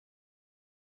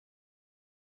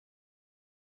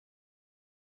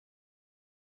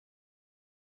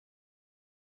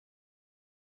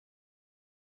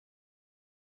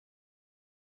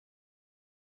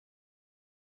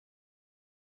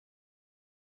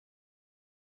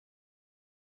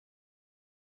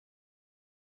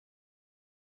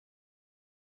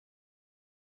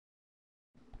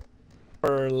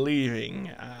before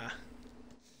leaving,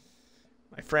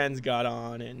 my friends got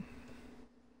on and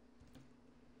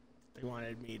they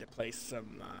wanted me to play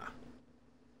some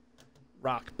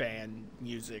rock band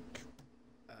music,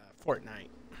 Fortnite.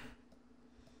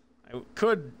 I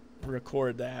could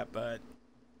record that, but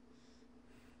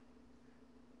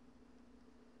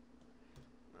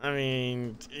I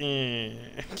mean,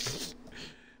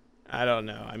 I don't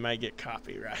know. I might get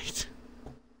copyright.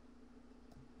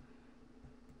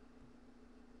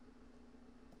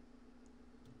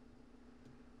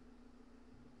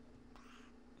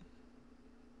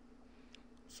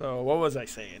 So what was I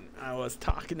saying? I was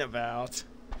talking about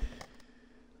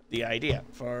the idea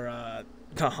for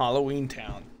the Halloween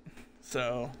town.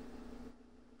 So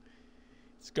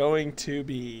it's going to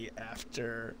be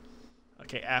after,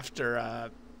 after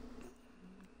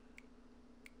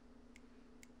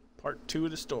part 2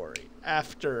 of the story.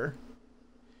 After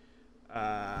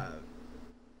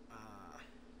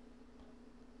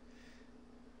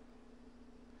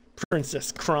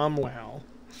Princess Cromwell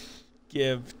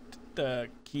give the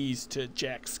keys to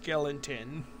Jack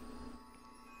Skellington.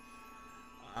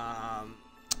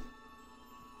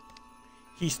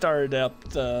 He started up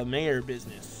the mayor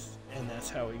business, and that's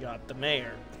how he got the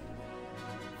mayor.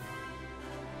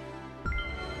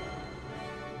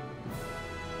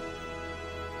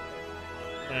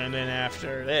 And then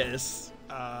after this,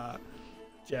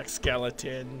 Jack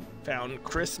Skellington found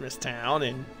Christmas Town,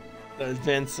 and the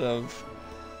events of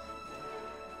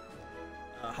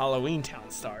Halloween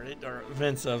Town started, or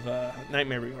events of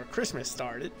Nightmare Before Christmas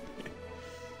started.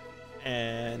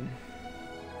 And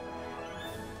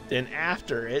then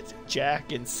after it,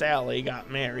 Jack and Sally got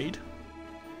married,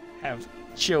 have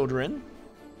children,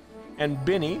 and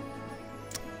Benny,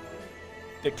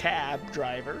 the cab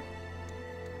driver,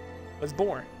 was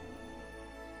born.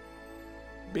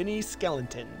 Benny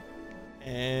Skellington.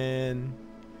 And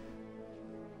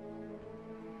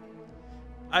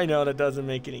I know that doesn't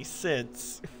make any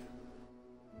sense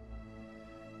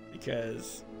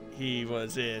because he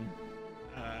was in,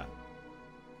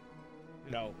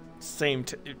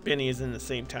 Benny is in the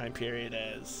same time period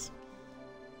as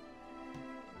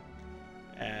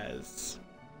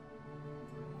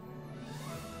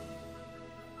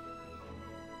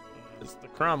the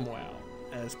Cromwell,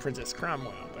 as Princess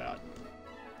Cromwell,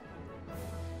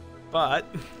 but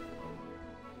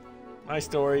my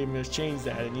story must change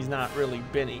that, and he's not really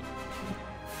Benny.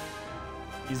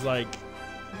 He's like,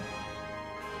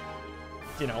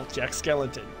 Jack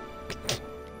Skellington.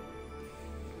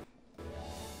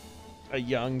 A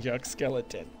young Jack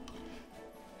Skellington.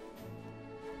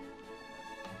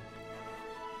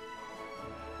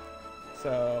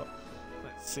 So,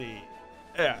 let's see.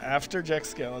 Yeah, after Jack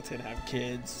Skellington have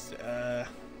kids,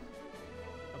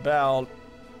 about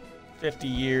 50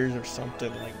 years or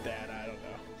something like that, I don't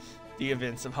know, the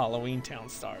events of Halloween Town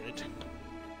started.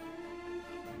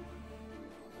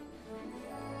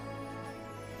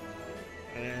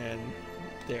 And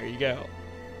there you go.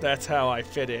 That's how I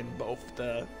fit in both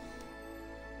the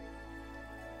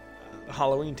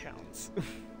Halloween towns.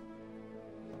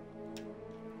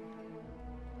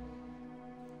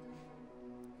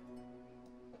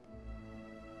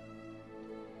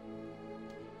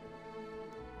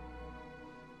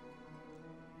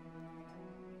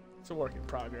 It's a work in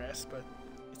progress, but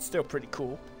it's still pretty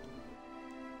cool.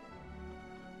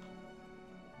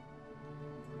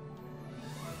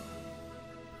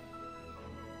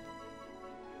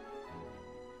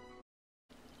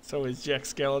 So is Jack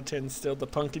Skellington still the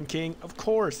Pumpkin King? Of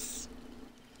course.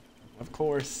 Of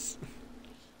course.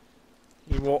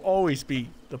 He will always be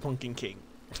the Pumpkin King.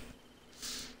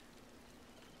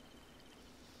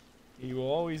 He will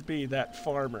always be that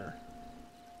farmer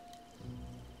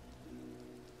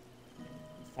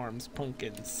who farms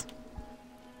pumpkins.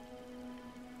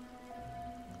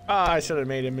 Ah, I should have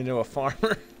made him into a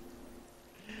farmer.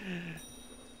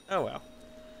 Oh well.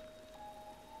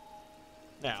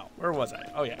 Now, where was I?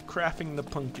 Oh yeah, crafting the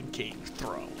Pumpkin King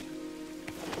throne.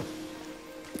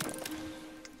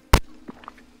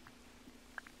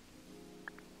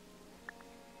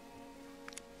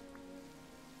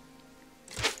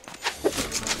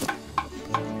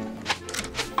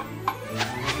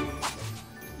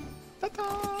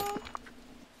 Ta-da!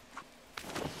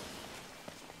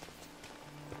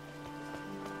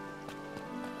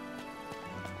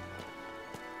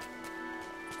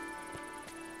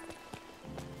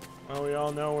 Well, we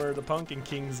all know where the Pumpkin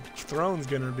King's throne's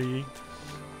gonna be.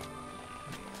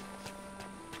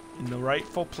 In the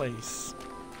rightful place.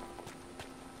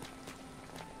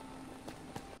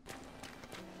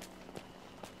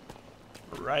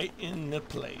 Right in the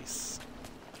place.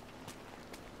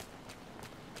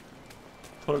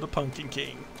 for the Pumpkin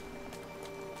King.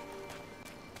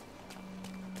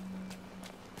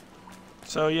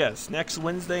 So yes, next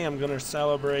Wednesday I'm gonna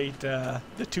celebrate the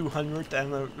 200th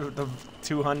and the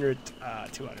 200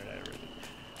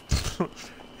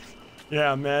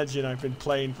 Yeah, imagine I've been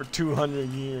playing for 200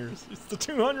 years. It's the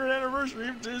 200th anniversary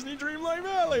of Disney Dreamlight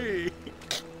Valley.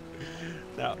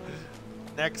 Now,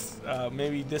 next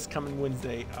maybe this coming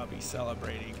Wednesday I'll be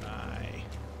celebrating my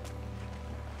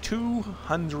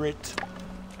 200th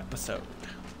episode.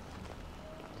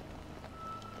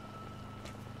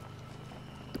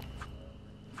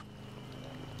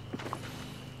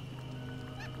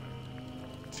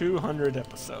 200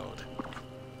 episode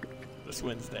this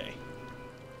Wednesday.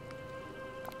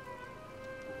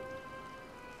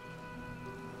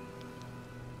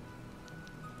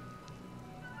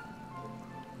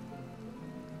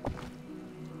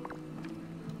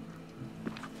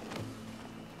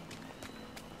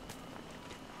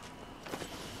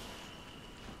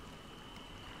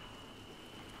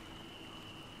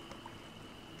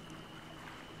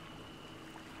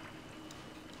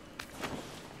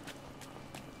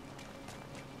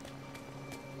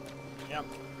 Yep,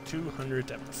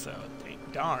 200th episode.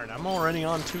 Darn, I'm already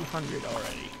on 200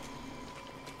 already.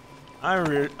 I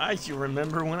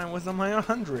remember when I was on my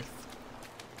 100th.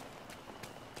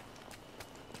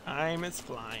 Time is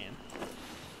flying.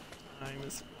 Time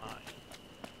is flying.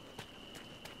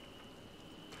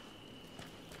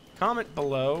 Comment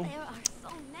below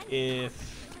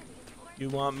if you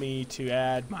want me to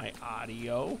add my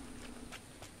audio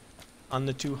on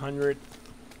the 200th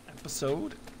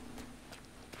episode.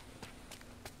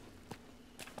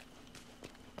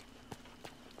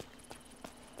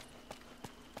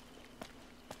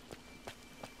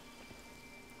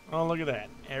 Oh, look at that.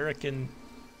 Eric and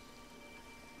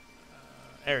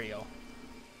Ariel.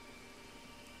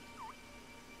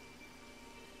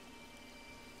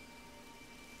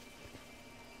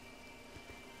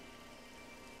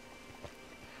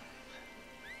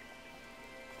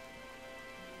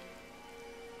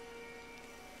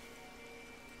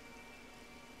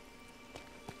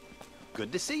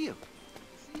 Good to see you.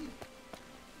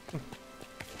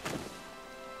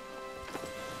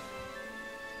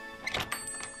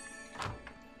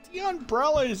 The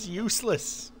umbrella is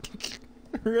useless.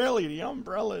 Really, the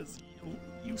umbrella is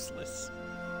useless.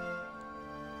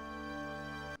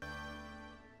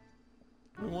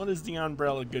 What is the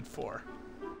umbrella good for?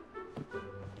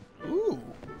 Ooh.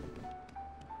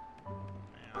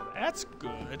 Now that's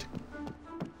good.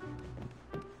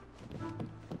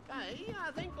 Hey,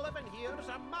 I think living here is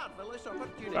a marvelous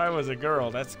opportunity. If I was a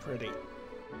girl, that's pretty.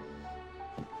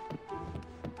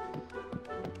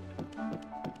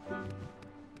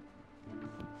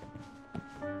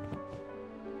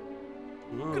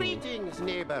 Ooh. Greetings,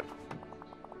 neighbor.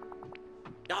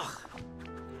 Ugh.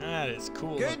 That is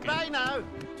cool. Goodbye now.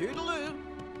 Toodaloo.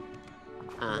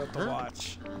 About to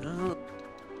watch.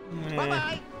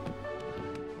 Bye-bye.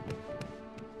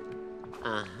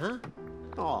 Uh-huh.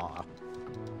 Aw.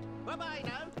 Bye-bye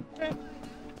now. Okay.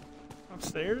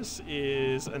 Upstairs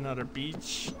is another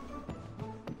beach.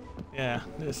 Yeah,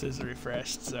 this is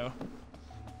refreshed, so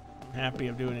I'm happy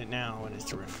I'm doing it now when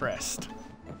it's refreshed.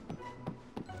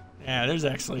 Yeah, there's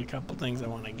actually a couple things I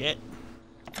want to get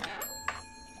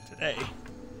today.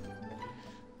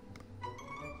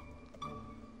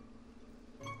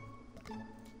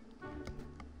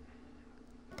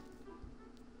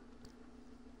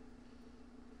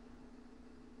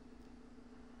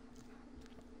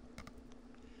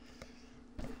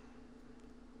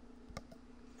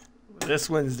 This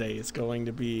Wednesday is going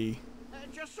to be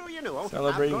Just so you know,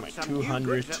 celebrating I've my got some new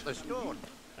goods 200th at the store.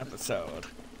 episode.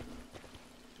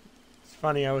 It's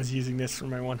funny, I was using this for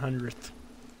my 100th.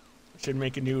 I should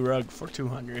make a new rug for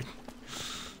 200.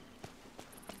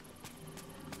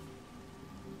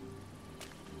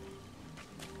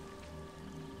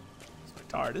 It's my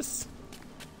TARDIS.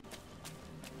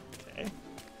 Okay.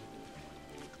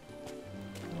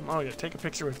 Oh, I gotta take a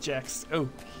picture with Jax. Oh,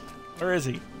 where is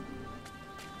he?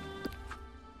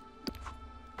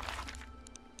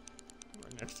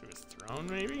 Right next to his throne,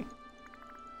 maybe?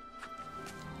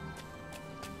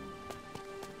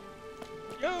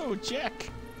 Yo, Jack!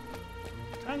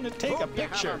 Time to take a Hope you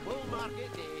have picture. a bull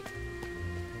market day.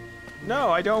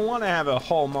 No, I don't want to have a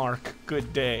Hallmark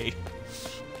good day.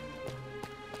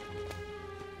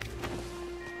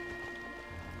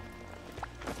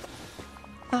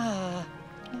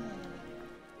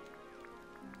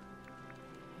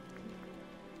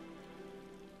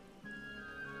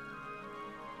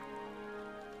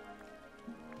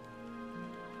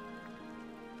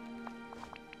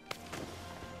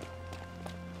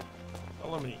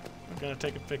 Follow me. I'm gonna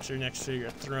take a picture next to your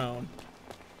throne.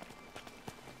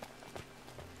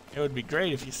 It would be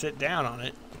great if you sit down on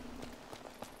it.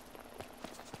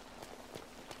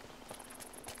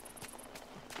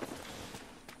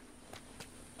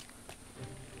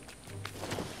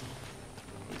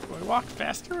 Do I walk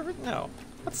faster? No.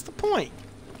 What's the point?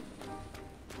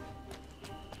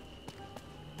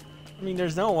 I mean,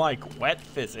 there's no, like, wet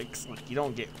physics. Like, you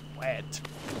don't get wet.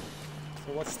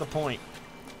 So what's the point?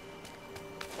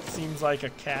 Seems like a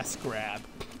cash grab.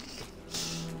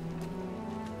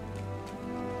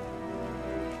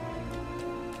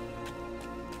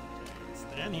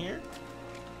 Stand here.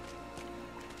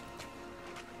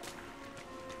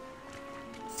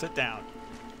 Sit down.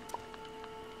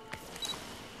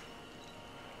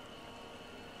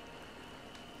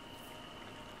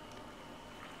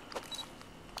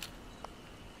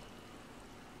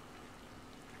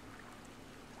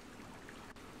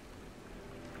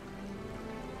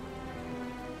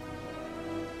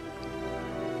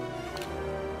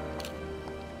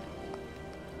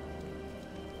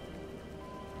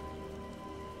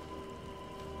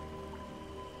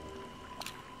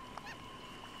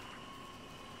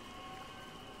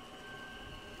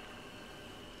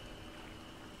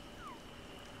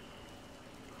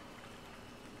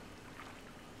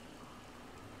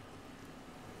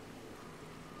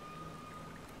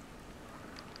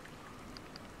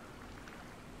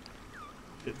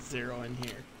 Get 0 in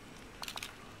here.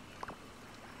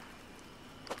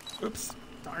 Oops,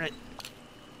 darn it.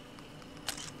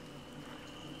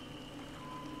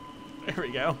 There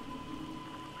we go.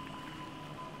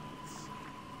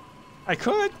 I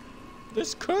could.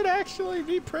 This could actually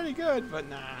be pretty good, but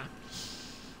nah.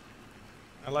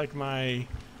 I like my... I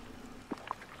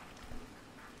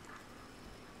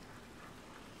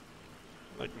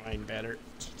like mine better.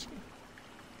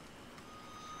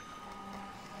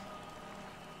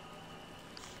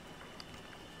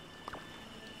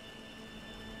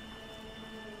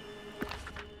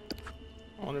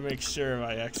 I want to make sure if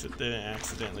I didn't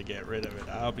accidentally get rid of it.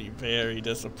 I'll be very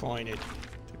disappointed.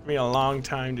 Took me a long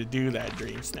time to do that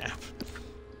dream snap.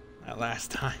 That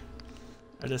last time.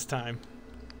 Or this time.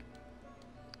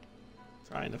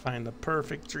 Trying to find the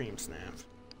perfect dream snap.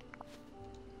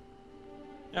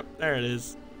 Yep, there it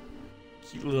is.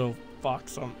 Cute little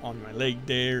fox on my leg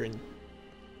there, and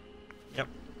yep,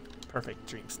 perfect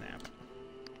dream snap.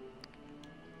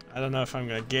 I don't know if I'm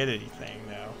gonna get anything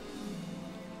though.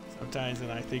 Sometimes when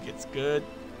I think it's good,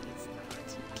 it's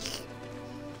not.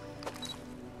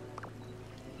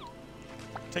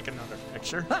 Take another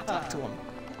picture. Talk to him.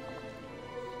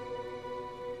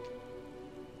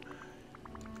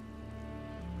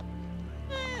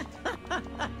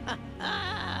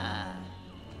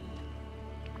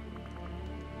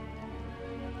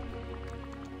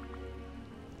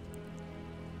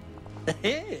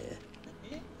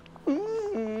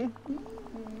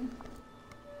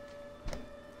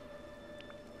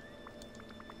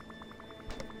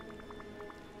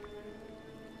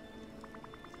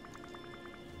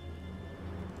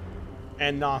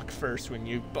 And knock first when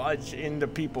you budge into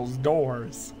people's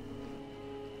doors.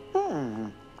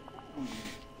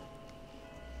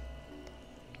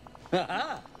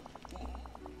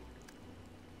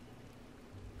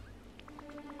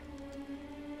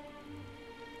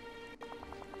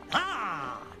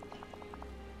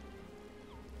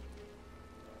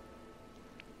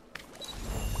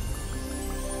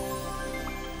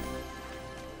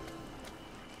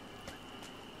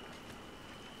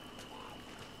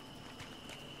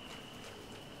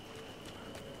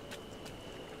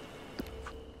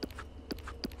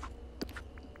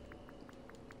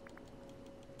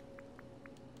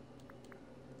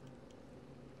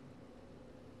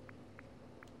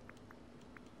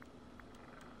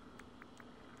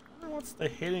 What's the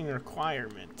hitting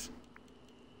requirement?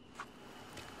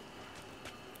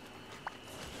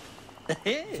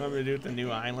 Something to do with the new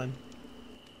island?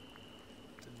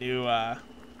 The new, I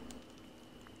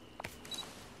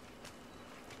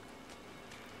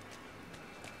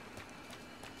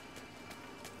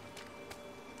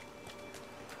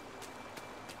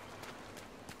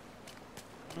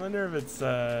wonder if it's,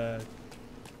 no,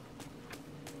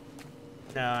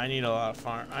 I need a lot of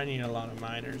I need a lot of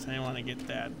miners. I want to get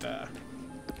that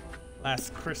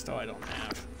last crystal I don't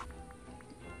have.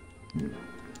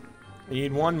 I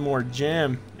need one more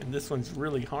gem, and this one's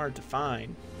really hard to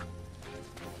find.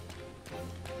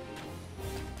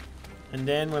 And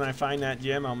then when I find that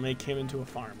gem, I'll make him into a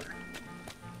farmer.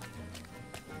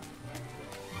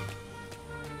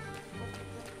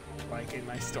 Like in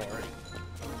my story.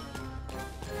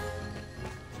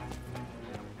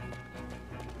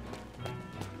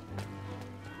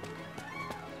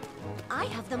 I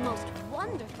have the most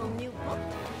wonderful new book.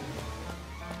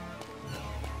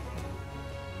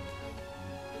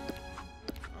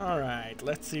 Alright,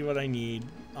 let's see what I need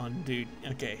on dude.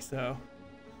 Okay, so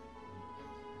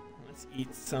let's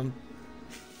eat some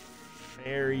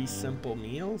very simple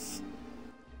meals.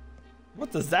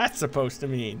 What does that supposed to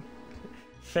mean?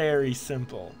 Very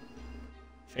simple.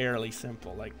 Fairly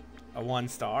simple, like a 1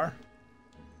 star.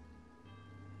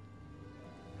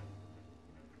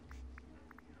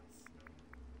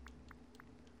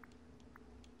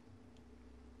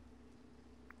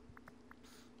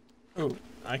 Ooh,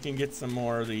 I can get some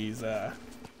more of these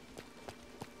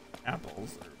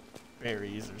apples or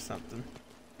berries or something.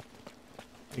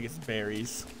 I think it's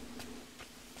berries.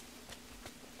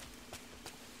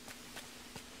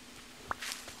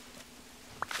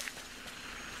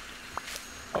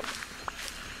 Oh.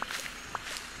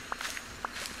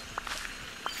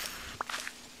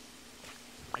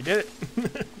 I did it.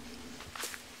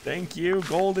 Thank you,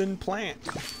 golden plant.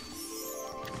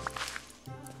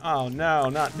 Oh no,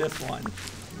 not this one.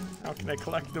 How can I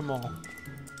collect them all?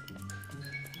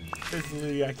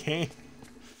 Physically, I can't.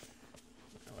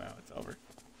 Oh wow, it's over.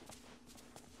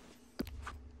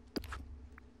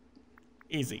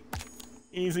 Easy.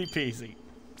 Easy peasy.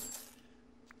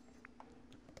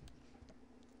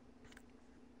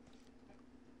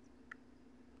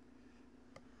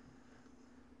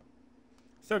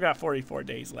 Still got 44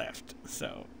 days left,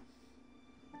 so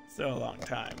still a long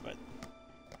time, but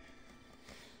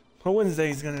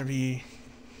Wednesday's gonna be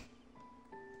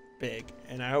big,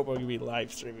 and I hope we're gonna be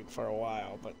live streaming for a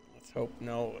while, but let's hope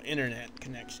no internet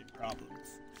connection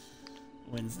problems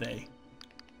Wednesday.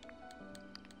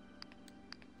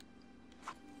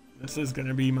 This is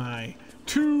gonna be my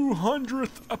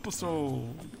 200th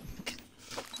episode.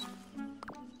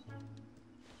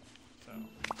 So,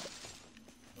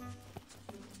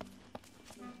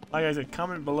 like I said,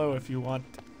 comment below if you want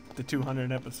the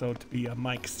 200th episode to be a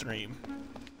mic stream.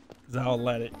 I'll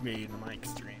let it be the mic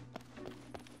stream.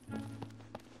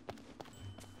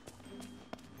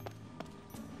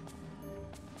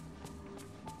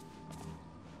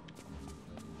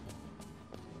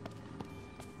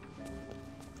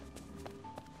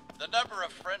 The number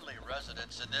of friendly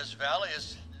residents in this valley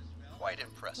is quite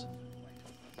impressive.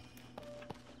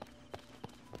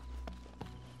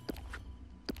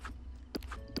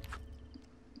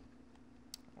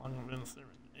 Long been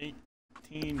serving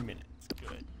 18 minutes.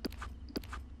 Good.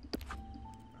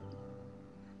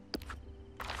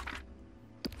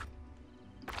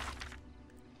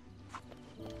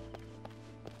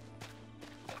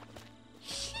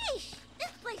 Sheesh!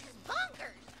 This place is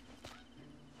bonkers!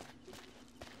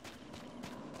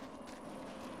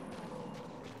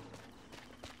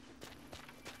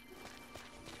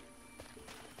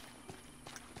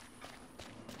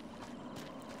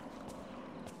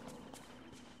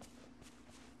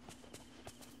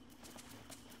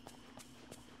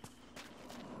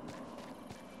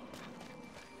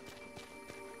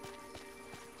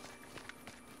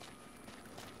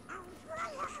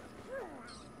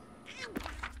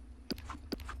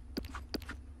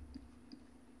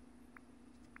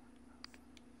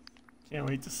 Can't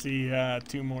wait to see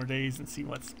 2 more days and see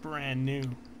what's brand new.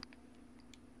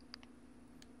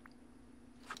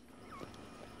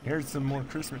 Here's some more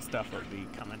Christmas stuff that'll be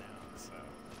coming out, so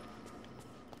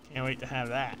can't wait to have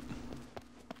that.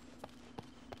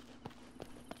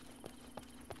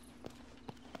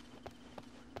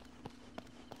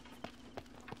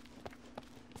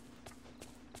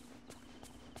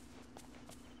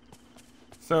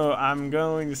 So I'm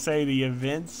going to say the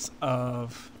events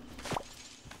of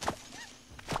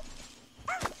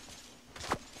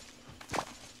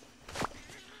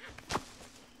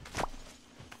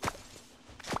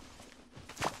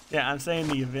yeah, I'm saying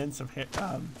the events of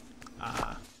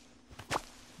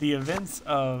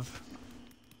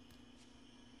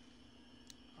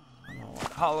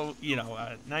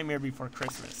Nightmare Before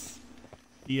Christmas.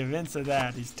 The events of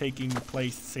that is taking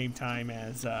place the same time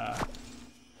as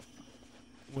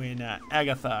when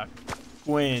Agatha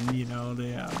Gwen,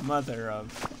 the mother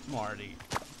of Marty,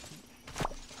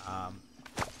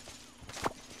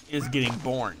 is getting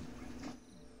born.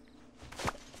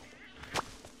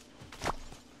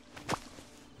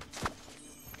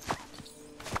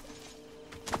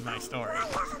 My story,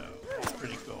 so it's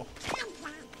pretty cool.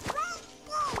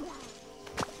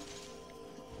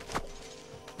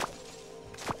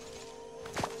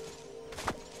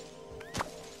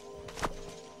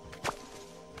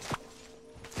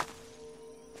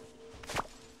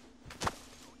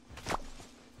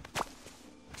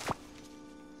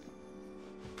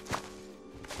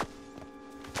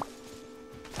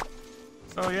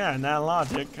 So yeah, in that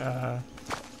logic,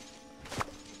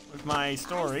 with my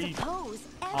story,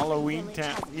 Halloween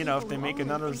Town, you know, if they make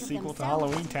another sequel to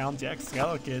Halloween Town, Jack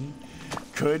Skellington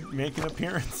could make an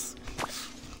appearance.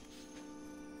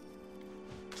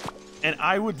 And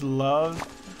I would love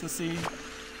to see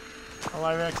a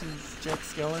live action Jack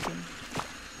Skellington.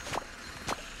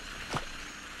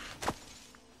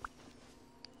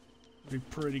 Be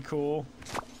pretty cool.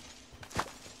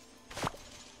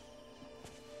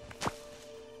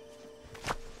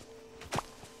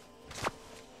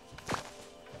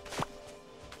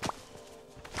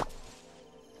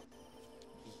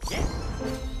 Yeah.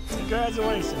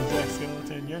 Congratulations, Jack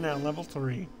Skellington. You're now level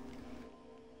 3.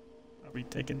 I'll be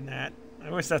taking that. I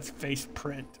wish that's face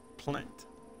print. Plant.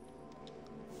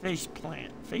 Face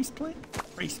plant. Face plant?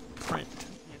 Face print.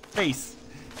 Face.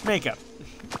 Makeup.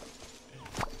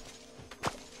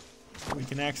 We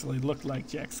can actually look like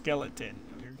Jack Skellington.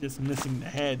 We're just missing the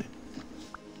head.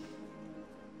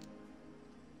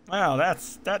 Wow,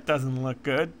 that doesn't look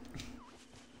good.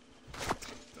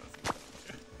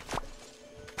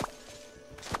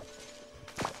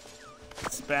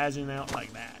 Spazzing out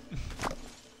like that.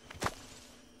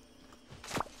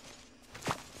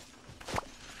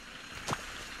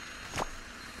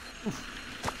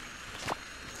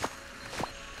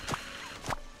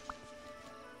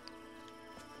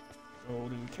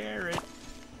 Golden carrot.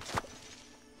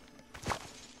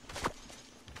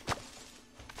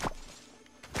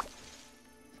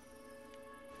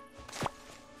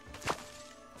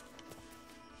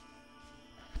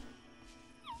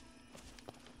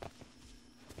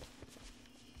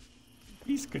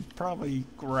 These could probably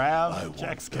grab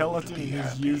Jack Skellington and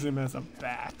just use him as a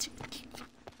bat.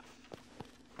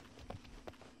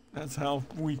 That's how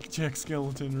weak Jack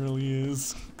Skellington really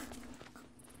is.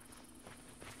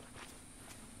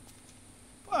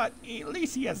 But at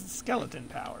least he has skeleton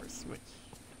powers, which...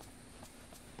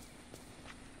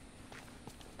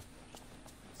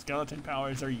 skeleton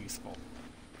powers are useful.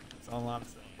 That's all I'm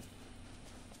saying.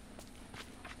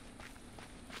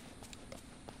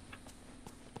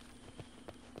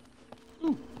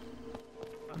 Ooh.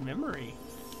 A memory.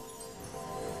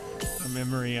 A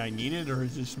memory I needed, or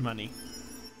is this money?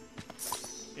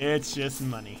 It's just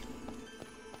money.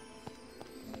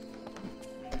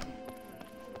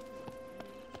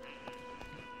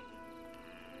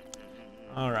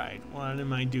 Alright, what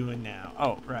am I doing now?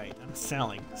 Oh, right, I'm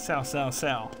selling. Sell, sell,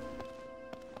 sell.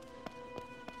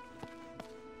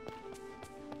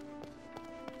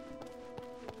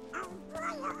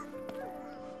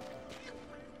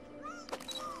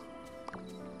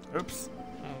 Oops.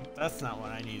 Oh, that's not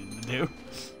what I needed to do.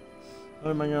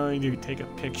 What am I going to do? Take a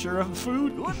picture of the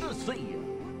food? Good to see you.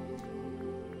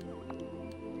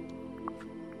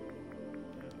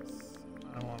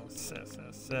 I want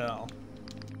to sell.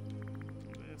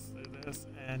 Do this,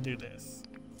 and do this.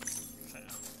 Sell.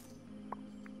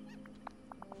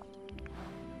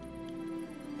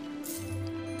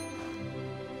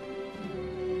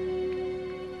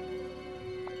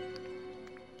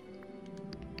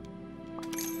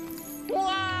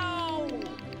 Wow!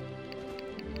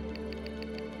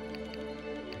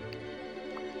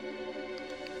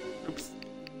 Oops.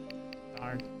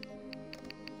 Darn.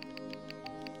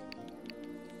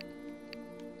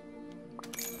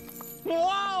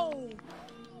 Whoa!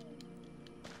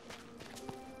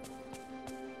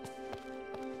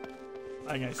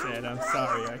 Like I said, I'm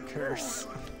sorry I curse.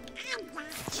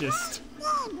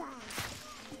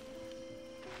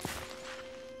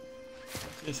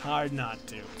 It's hard not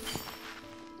to.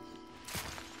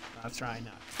 I'll try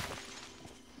not to.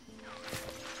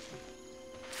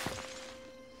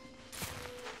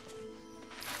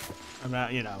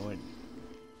 About, you know,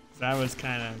 I was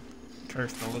kind of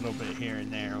cursed a little bit here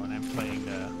and there when I'm playing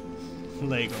the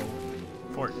Lego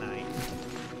Fortnite.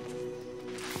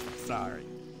 Sorry.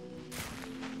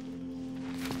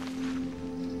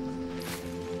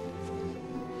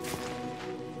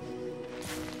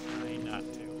 Try not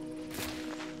to.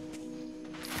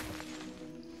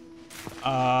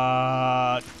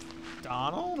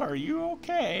 Donald, are you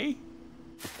okay?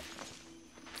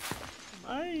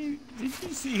 Did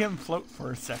you see him float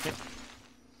for a second?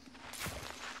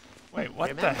 Wait,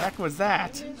 what the heck was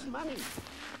that? It is money.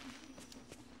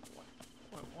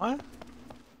 Wait, what?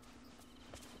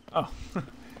 Oh,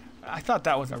 I thought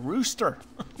that was a rooster.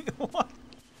 What?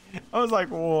 I was like,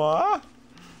 what?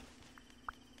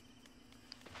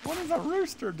 What is a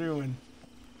rooster doing?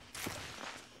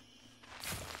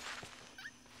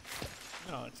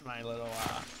 No, it's my little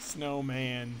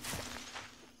snowman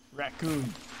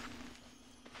raccoon.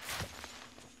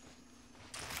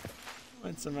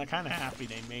 I'm kind of happy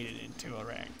they made it into a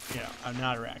I'm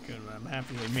not a raccoon, but I'm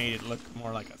happy they made it look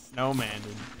more like a snowman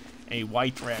a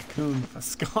white raccoon with a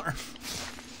scarf.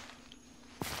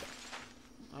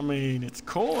 I mean, it's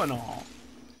cool and all,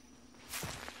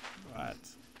 but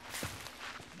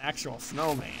an actual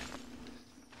snowman.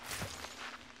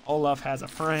 Olaf has a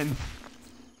friend.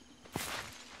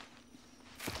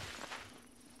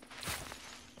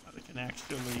 That can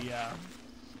actually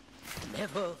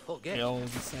Never forget, build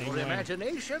the same your way.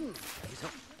 imagination is a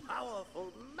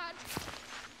powerful magic.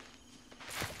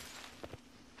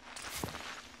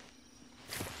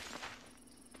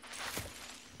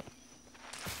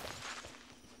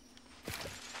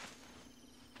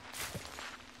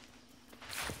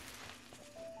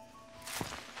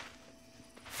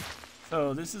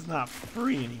 So this is not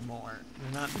free anymore.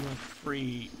 They're not doing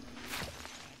free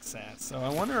access. So I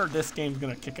wonder if this game's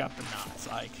gonna kick up the notch.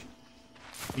 Like,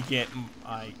 we get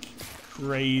like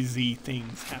crazy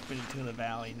things happening to the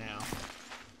valley now.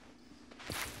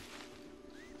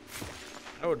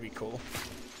 That would be cool.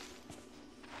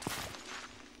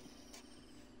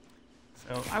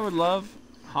 So I would love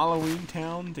Halloween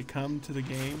Town to come to the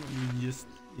game. I mean, just,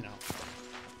 you know,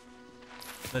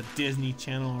 the Disney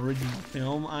Channel original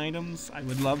film items. I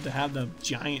would love to have the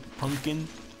giant pumpkin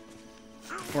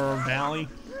for our valley.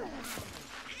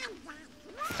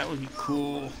 That would be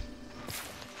cool.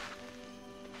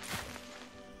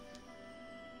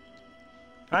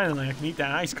 Finally, I can eat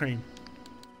that ice cream.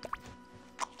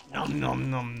 Nom nom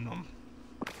nom nom.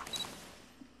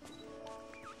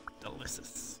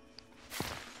 Delicious.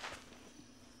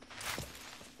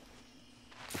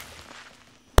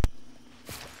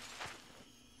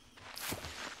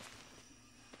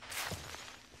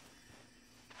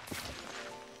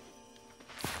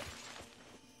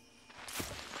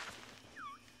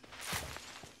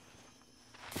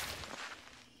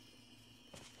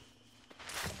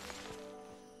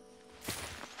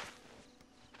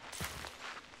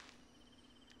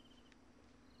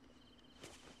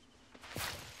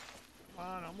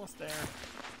 Almost there.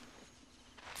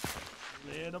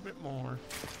 A little bit more.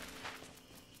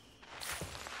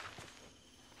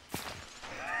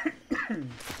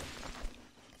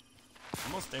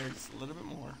 Almost there, just a little bit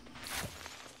more.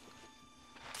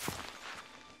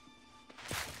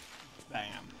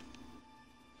 Bam.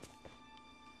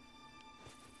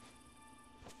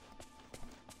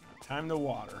 Time to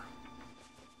water.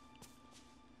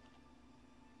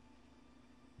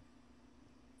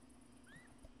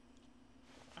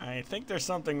 I think there's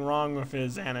something wrong with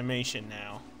his animation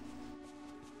now.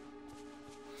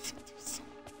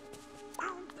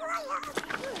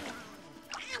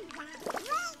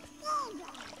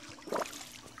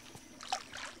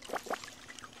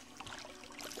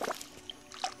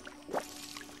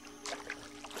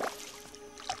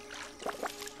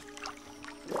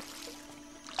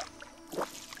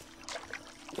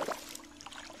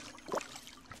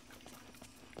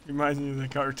 Reminds me of the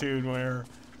cartoon where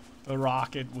the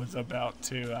rocket was about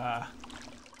to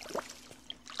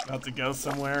go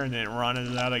somewhere and then it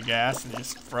running out of gas and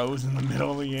just froze in the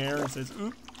middle of the air and says,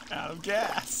 "Oop, out of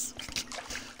gas."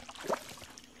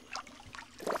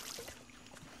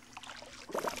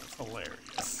 That's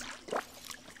hilarious.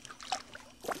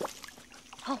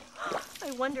 Oh,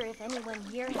 I wonder if anyone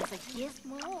here has a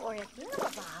gizmo or a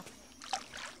thingamabob.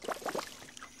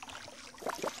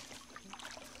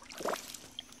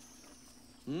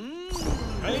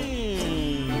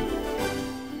 Hey!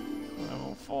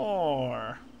 Level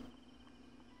 4.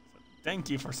 Thank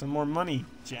you for some more money,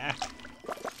 Jack.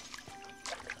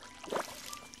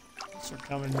 These are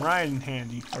coming right in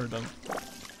handy for the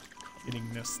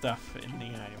getting this stuff in the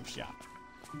item shop.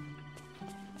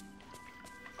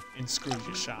 In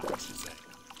Scrooge's shop, I should say.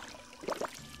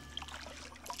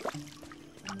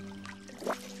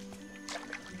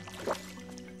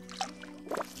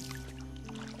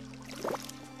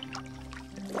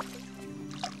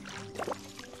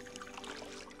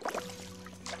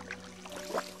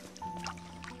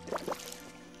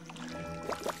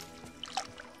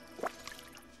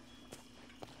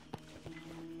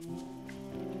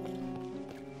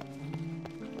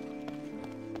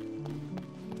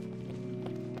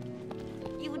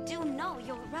 You do know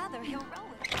you're rather heroic.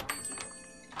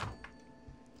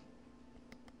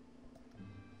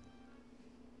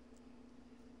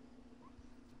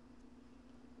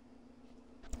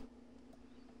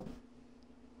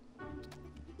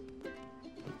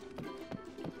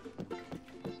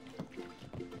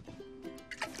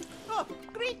 Oh,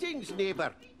 greetings,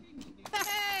 neighbor.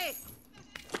 Hey!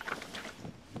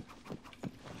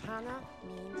 Hannah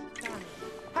means Danny.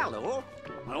 Hello.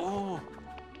 Oh.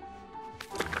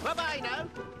 Bye-bye now.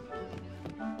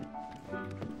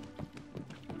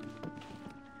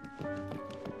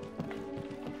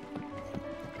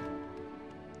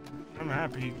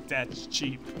 happy that's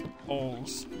cheap.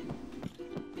 Holes.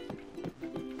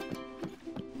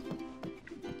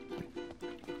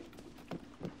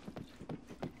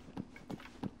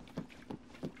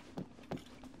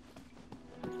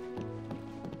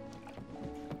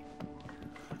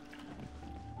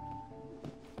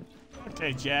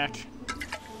 Okay, Jack.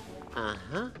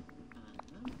 Uh-huh.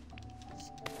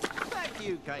 Thank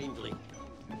you kindly.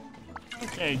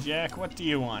 Okay, Jack, what do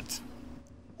you want?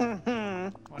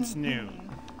 What's new?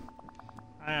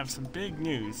 I have some big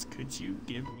news. Could you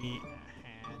give me a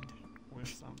hand with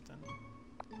something?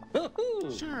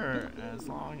 Sure, as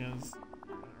long as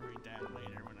I'll read that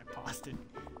later when I post it.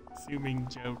 Assuming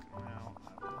joke. Well,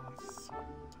 that was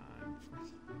time for.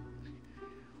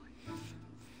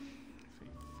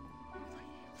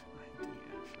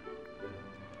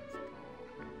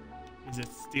 Is it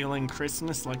stealing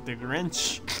Christmas like the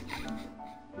Grinch?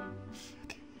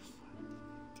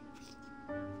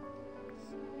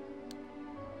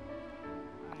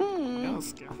 No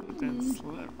skeleton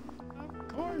slip. Of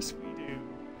course we do.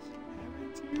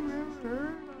 Haven't you ever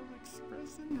heard of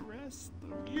expressing rest the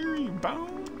weary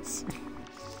bones?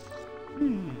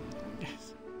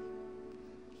 Yes.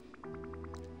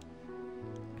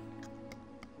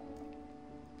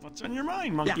 What's on your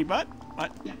mind, monkey butt?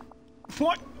 What?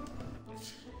 What?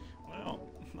 Well,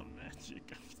 the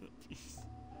magic of the beast.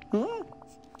 What?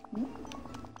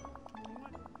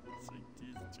 It's like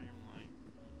this Dreamlight.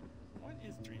 What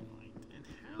is Dreamlight, and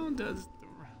how does the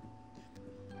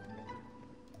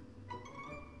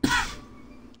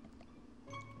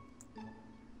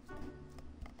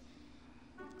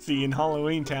See, in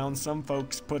Halloween Town, some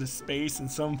folks put a space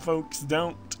and some folks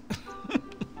don't.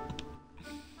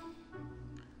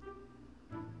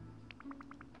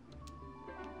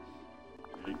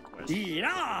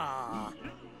 Yeah.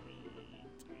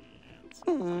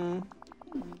 I'm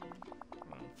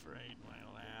afraid my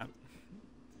lab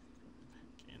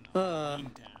in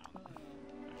Halloween Town.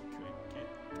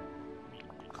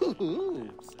 I could get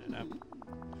lab set up. I'd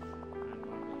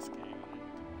love this game.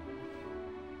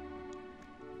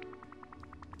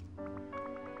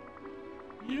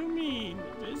 You mean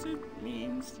visit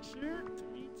means sure to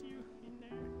meet you in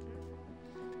there.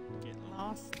 Get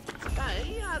lost.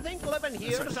 Aye, I think living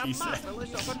here That's is a what he said.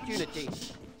 marvelous opportunity.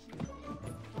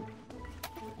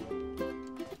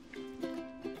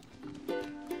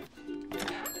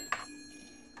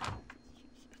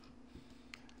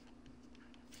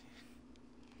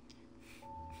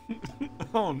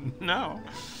 Oh no.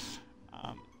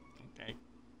 Okay.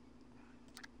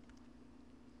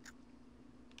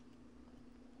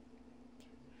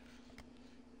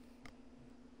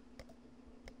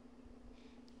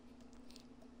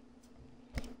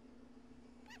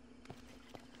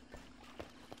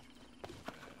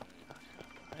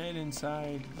 Right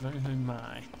inside the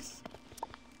mines.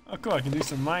 Oh cool, I can do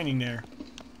some mining there.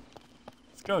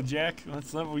 Let's go, Jack.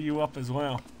 Let's level you up as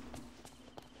well.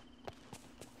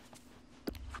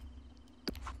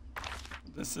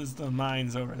 This is the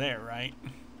mines over there, right?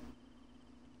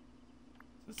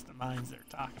 This is the mines they're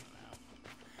talking about.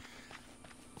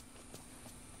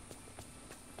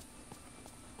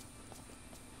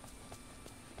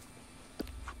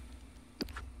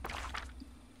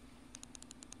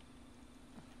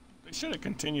 They should have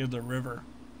continued the river.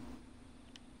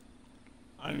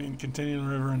 I mean, continue the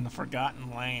river in the Forgotten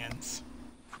Lands.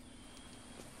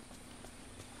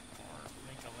 Or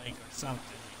make a lake or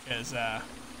something, because, yeah.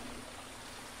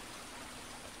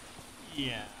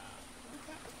 Yeah,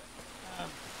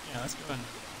 let's go ahead and...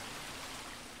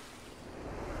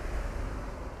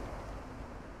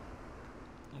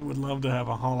 I would love to have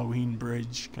a Halloween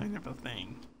bridge kind of a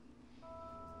thing.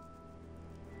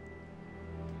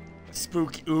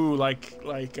 Spooky, ooh, like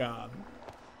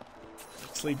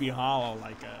Sleepy Hollow,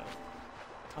 like a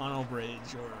tunnel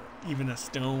bridge or even a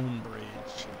stone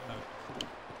bridge.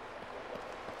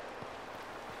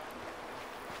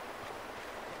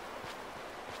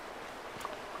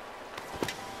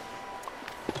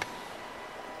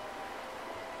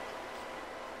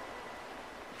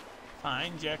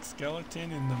 Find Jack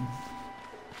Skeleton in the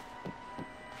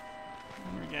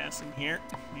gas in here.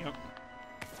 Yep.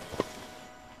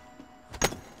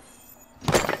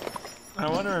 I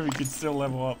wonder if we could still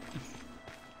level up.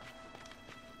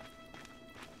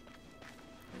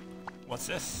 What's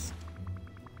this?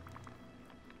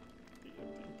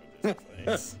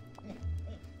 It's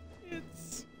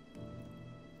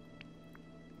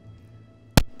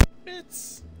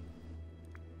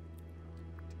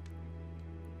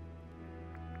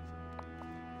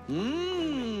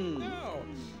no,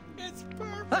 it's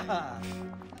perfect.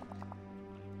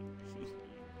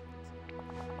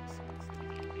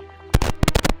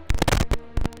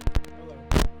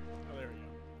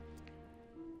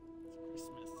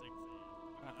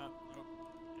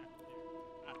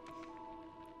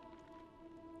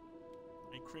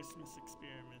 Christmas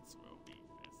experiments will be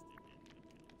festive in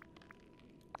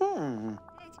the building.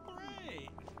 That's great.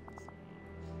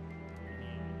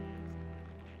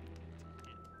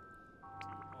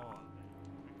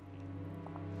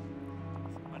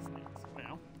 What's next?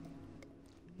 Well,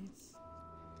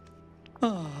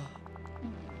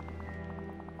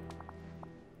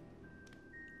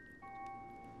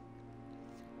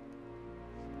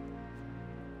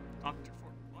 Dr.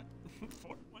 Fort what?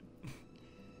 Fort what?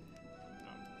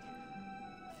 Dr.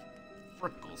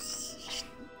 Freckles.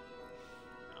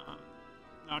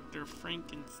 Dr.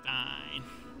 Frankenstein.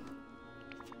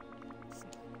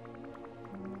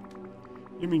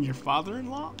 You mean your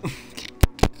father-in-law?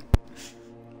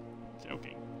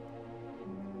 Joking.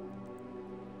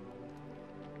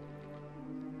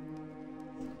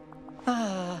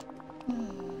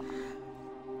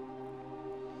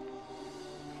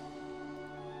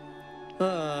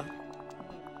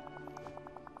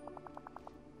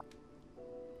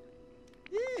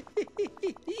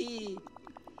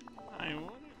 I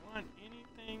wouldn't want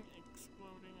anything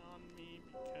exploding on me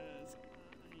because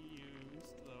I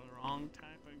used the wrong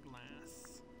type of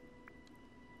glass.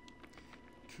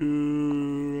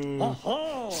 Cool.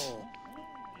 Oh.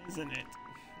 Isn't it?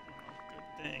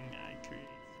 Good thing I created.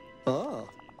 Oh.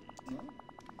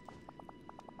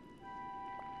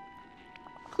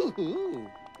 Hoo-hoo.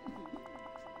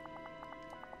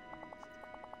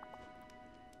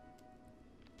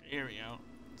 Here we go.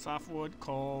 Softwood,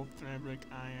 coal, fabric,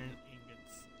 iron,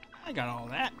 ingots. I got all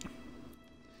that.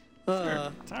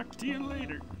 Sure. Talk to you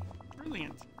later.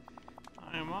 Brilliant.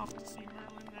 I am off to see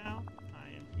Merlin now. I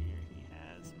am here. He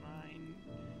has mine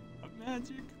of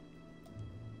magic.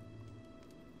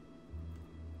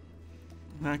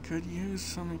 I could use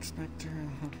some Expector.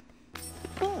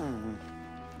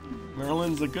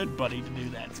 Merlin's a good buddy to do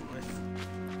that with.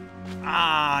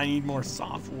 Ah, I need more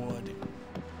softwood.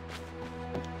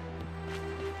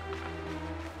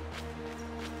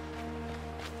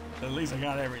 At least I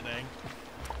got everything.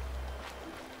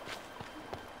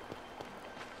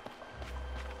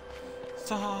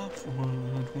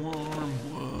 Softwood, warm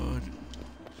wood,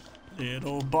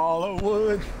 little ball of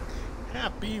wood,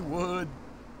 happy wood,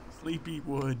 sleepy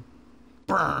wood,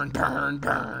 burn, burn,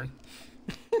 burn.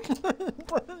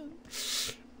 Burn.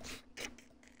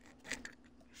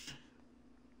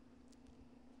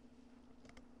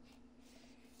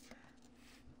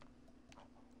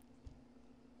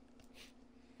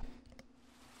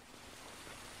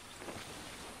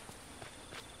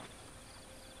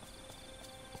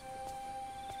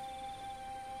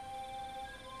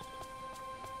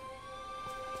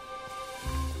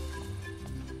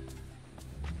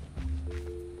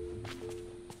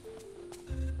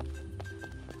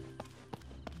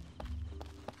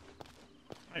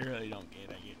 I really don't get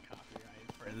I get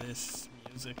copyrighted for this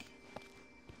music.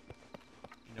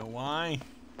 You know why?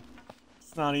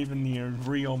 It's not even the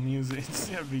real music.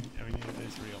 I mean, it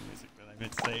is real music, but I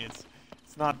meant to say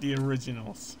it's not the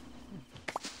originals.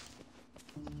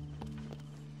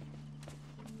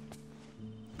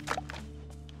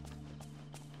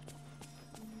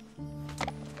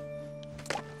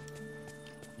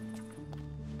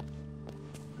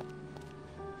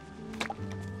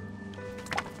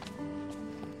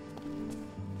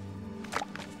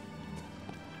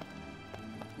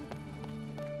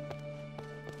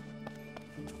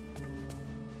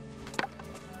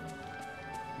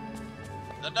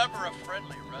 The number of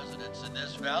friendly residents in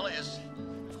this valley is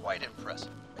quite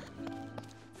impressive.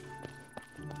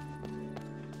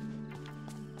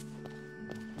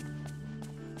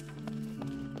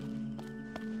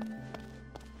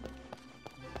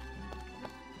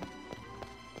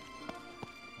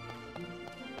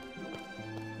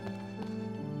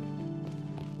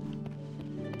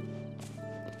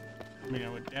 I mean, I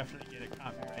would definitely get a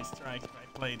copyright strike if I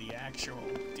play the actual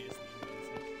Disney music.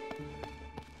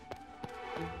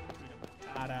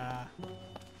 Matata.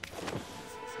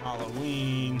 It's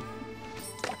Halloween.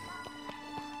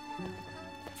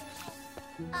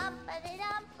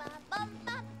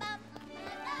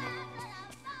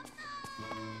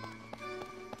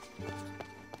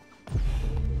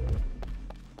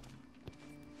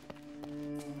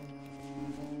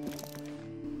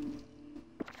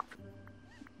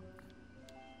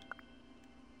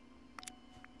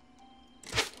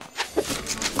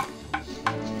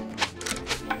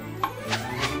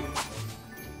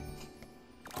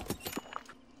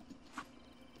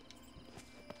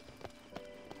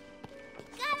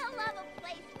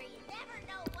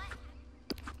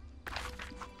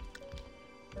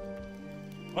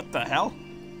 What the hell?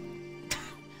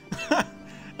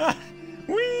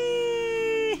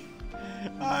 Whee!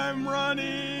 I'm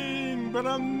running! but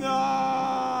I'm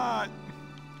not.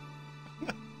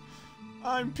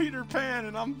 I'm Peter Pan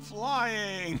and I'm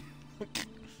flying.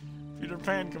 Peter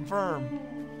Pan confirm.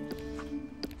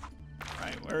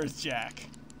 Right, where's Jack?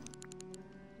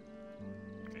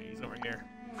 Okay, he's over here.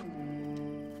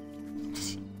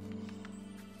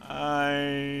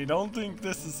 I don't think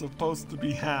this is supposed to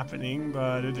be happening,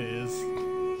 but it is.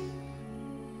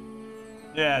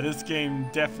 Yeah, this game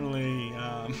definitely,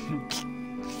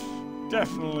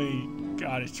 definitely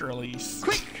got its release.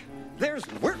 Quick! There's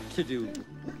work to do.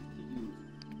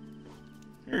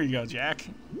 Here you go, Jack.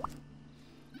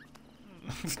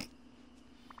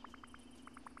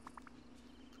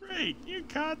 Great, you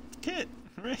caught Kit.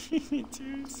 Ready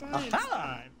to science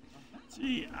time.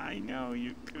 Gee, I know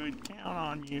you could count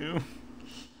on you.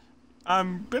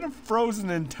 I'm a bit of frozen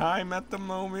in time at the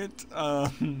moment,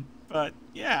 but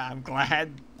yeah, I'm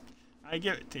glad I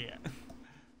give it to you.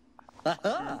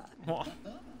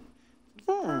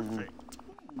 Perfect.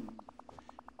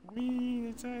 We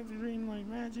inside the Dreamlight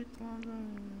magic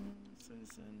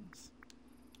citizens.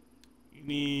 You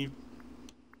need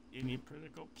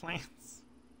critical plants.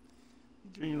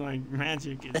 Dreamlight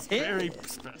magic is very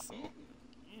special.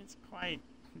 It's quite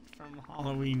from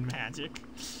Halloween magic.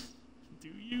 Do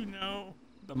you know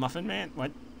the Muffin Man?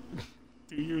 What?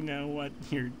 Do you know what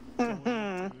you're going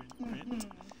to admit?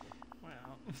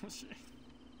 Well,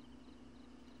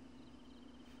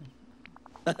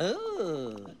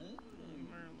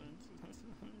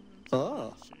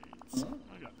 Oh. Shades.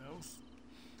 I got those.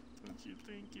 Don't you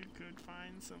think you could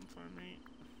find some for me?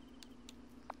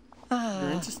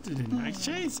 You're interested in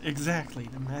nightshades? Exactly.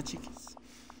 The magic is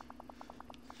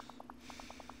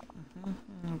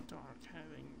dark,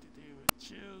 having to do with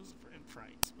chills and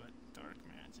frights, but dark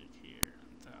magic here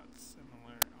and thoughts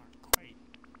similar aren't quite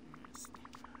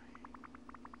mystifying.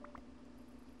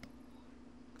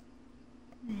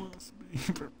 Must be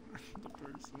the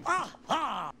person.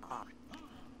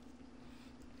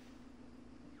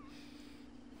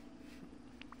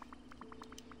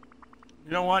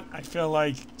 You know what? I feel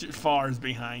like Jafar's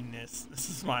behind this. This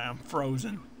is why I'm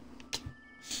frozen.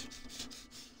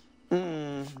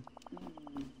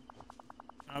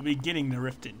 I'll be getting the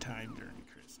Rift in time during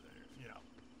Christmas. You know,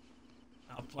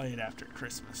 I'll play it after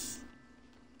Christmas.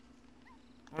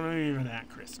 Or even at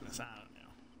Christmas. I don't know.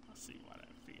 I'll see what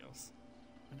it feels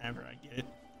whenever I get it.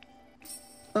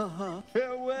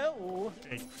 Farewell.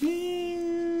 Okay.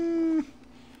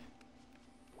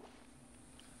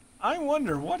 I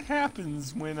wonder what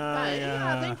happens when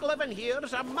I think living here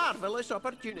is a marvelous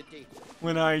opportunity.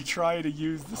 when I try to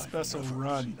use the special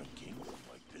run.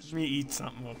 Let me eat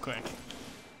something real quick.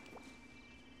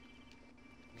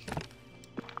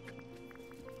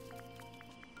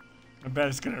 I bet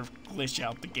it's gonna glitch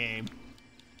out the game.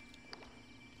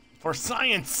 For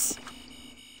science!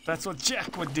 That's what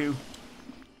Jack would do.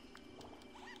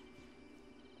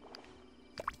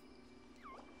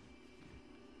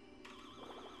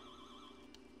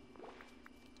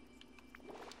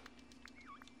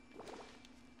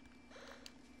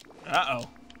 Uh-oh.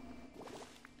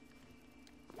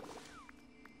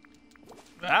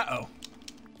 Uh-oh.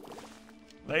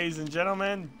 Ladies and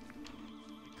gentlemen,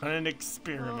 couldn't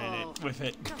experiment with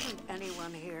it. Doesn't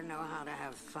anyone here know how to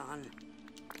have fun?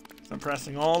 So I'm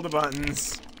pressing all the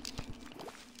buttons,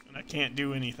 and I can't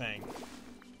do anything.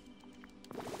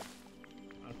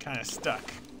 I'm kind of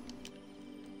stuck.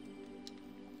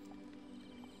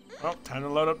 Well, time to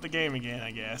load up the game again,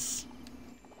 I guess.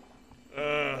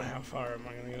 How far am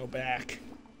I gonna go back?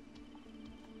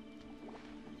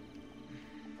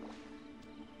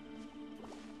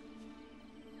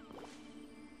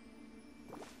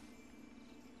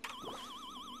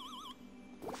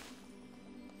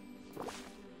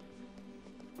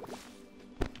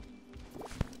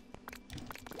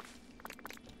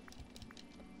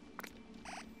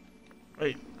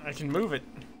 Wait, I can move it.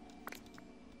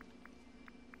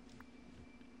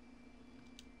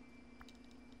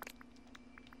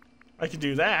 I can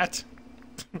do that.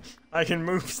 I can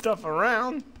move stuff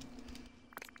around.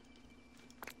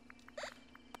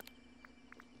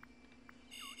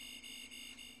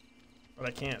 But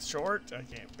I can't short, I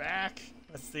can't back.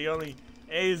 That's the only...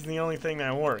 A is the only thing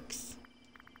that works.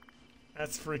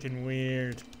 That's freaking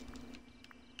weird.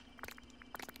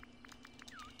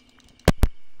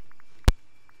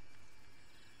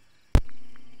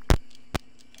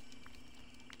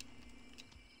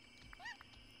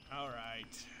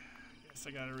 Alright. Guess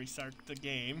I gotta restart the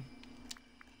game.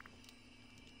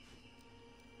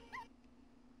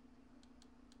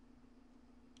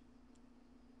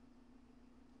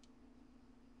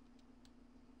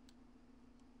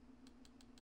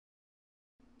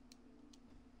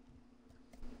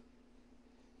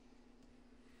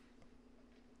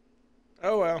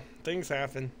 Oh well, things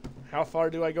happen. How far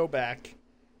do I go back?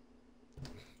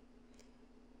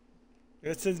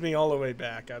 If it sends me all the way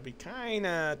back, I'd be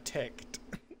kinda ticked.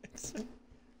 I'd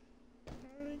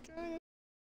be kinda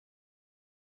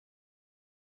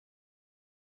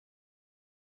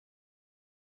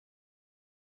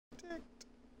ticked.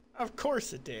 Of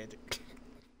course it did.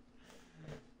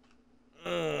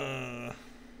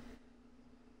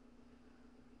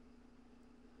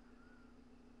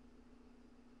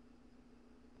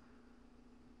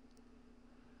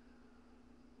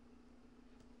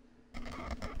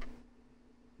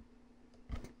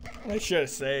 I should have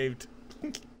saved.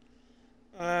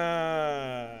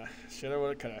 Shoulda,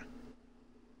 woulda, coulda.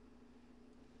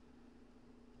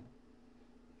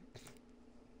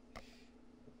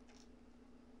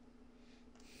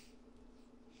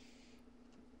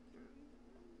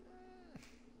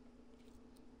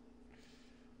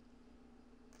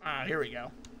 Here we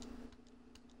go.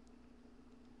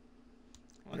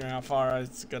 Wonder how far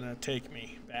it's gonna take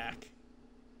me back.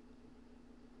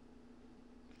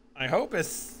 I hope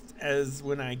it's as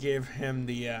when I give him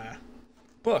the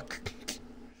book.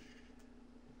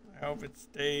 I hope it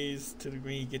stays till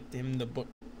we get him the book.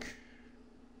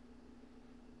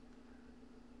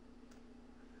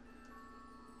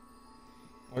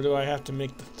 Or do I have to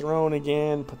make the throne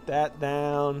again? Put that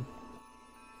down.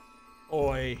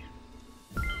 Oi.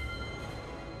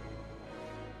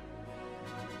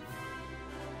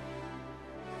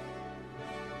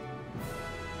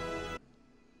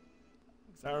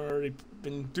 I've already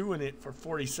been doing it for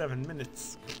 47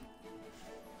 minutes.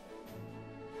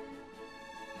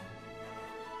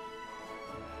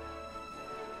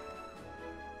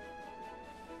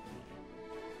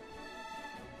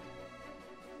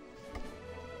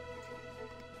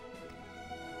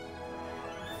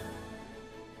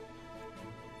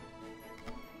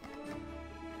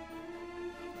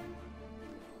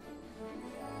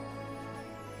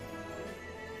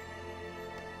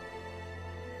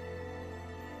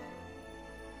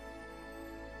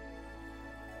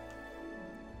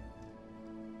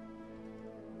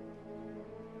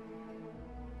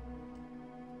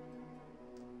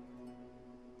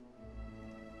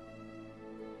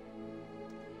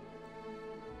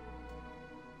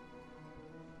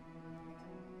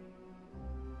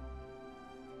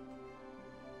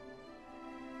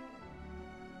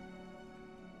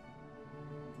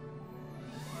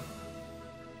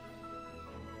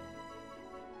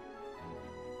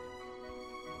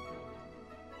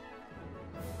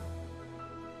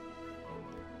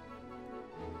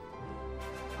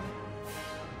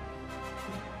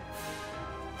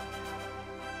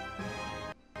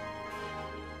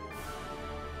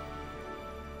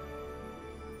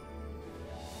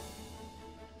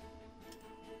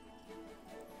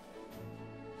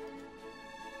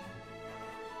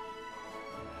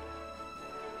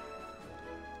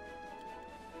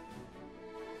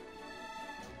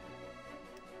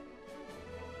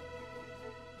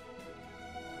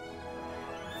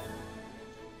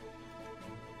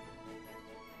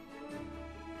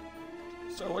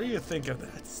 So what do you think of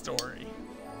that story?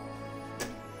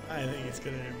 I think it's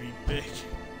gonna be big.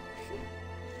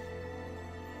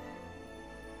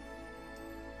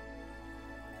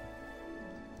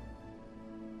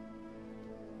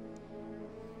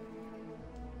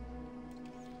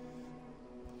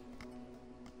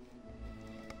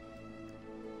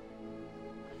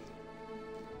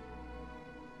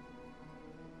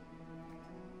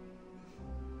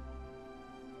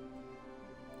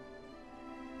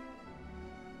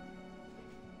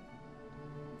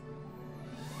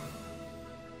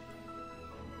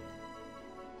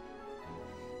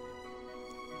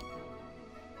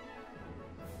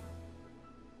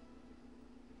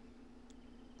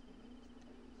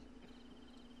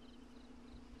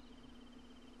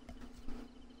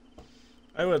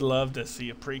 I would love to see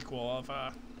a prequel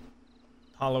of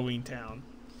Halloween Town.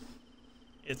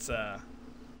 It's a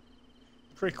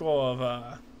prequel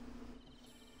of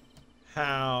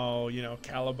how, you know,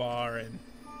 Calabar and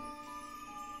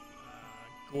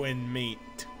Gwen meet.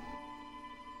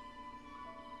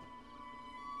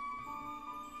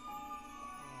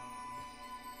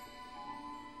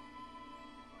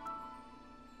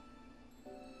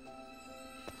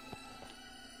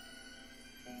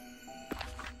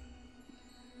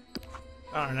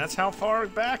 Darn, that's how far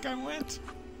back I went?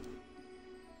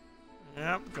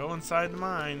 Yep, go inside the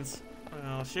mines.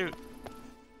 Well, shoot.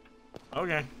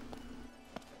 Okay.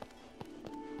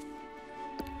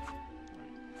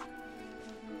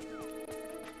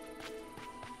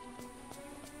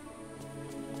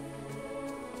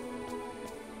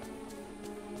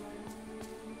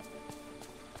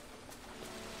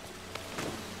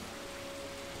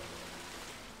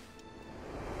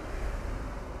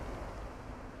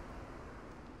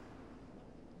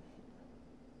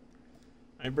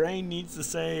 My brain needs to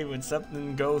save when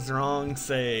something goes wrong.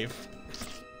 Save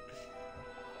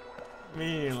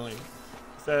immediately.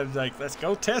 Instead of like, let's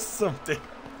go test something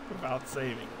without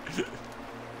saving.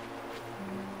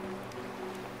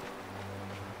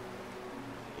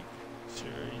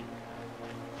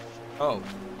 Oh.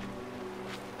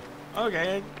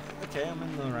 Okay. Okay, I'm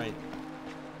in the right.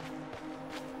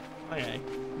 Okay.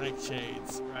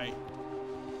 Nightshades. Right.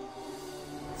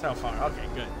 That's how far. Okay,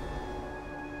 good.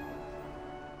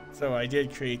 So I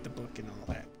did create the book and all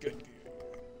that. Good.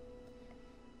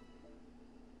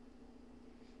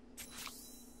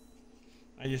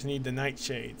 I just need the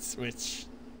nightshades, which is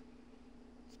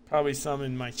probably some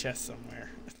in my chest somewhere.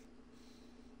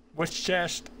 Which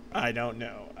chest? I don't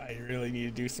know. I really need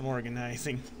to do some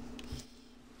organizing.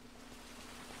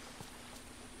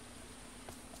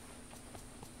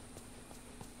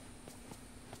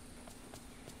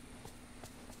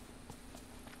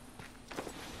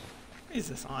 What is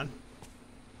this on?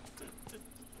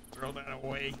 Throw that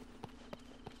away.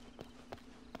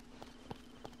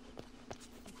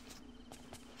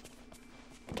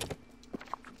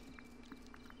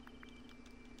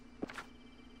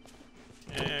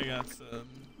 Okay, I got some.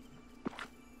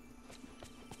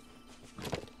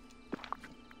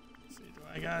 Let's see, do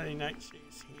I got any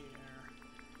nightshades here?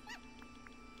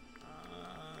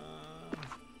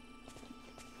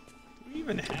 Do we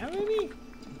even have any?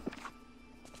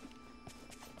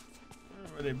 Or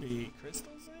would it be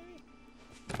crystals, maybe?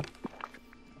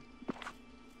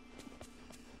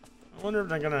 I wonder if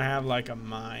they're gonna have like a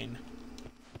mine.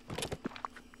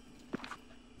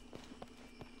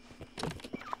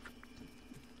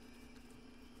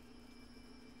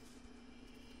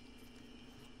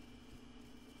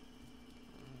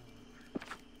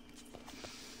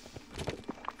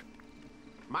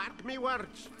 Mark me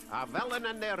words, a villain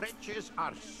and their riches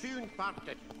are soon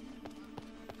parted.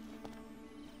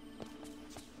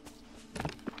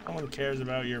 No one cares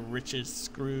about your riches,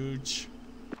 Scrooge.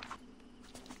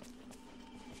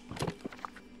 Oh,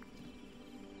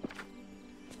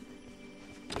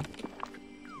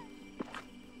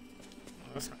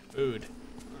 that's my food.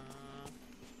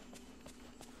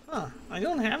 Huh, I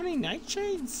don't have any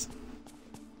nightshades?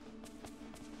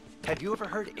 Have you ever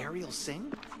heard Ariel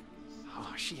sing?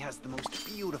 Oh, she has the most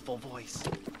beautiful voice.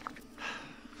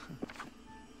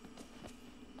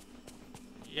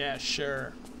 Yeah,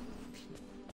 sure.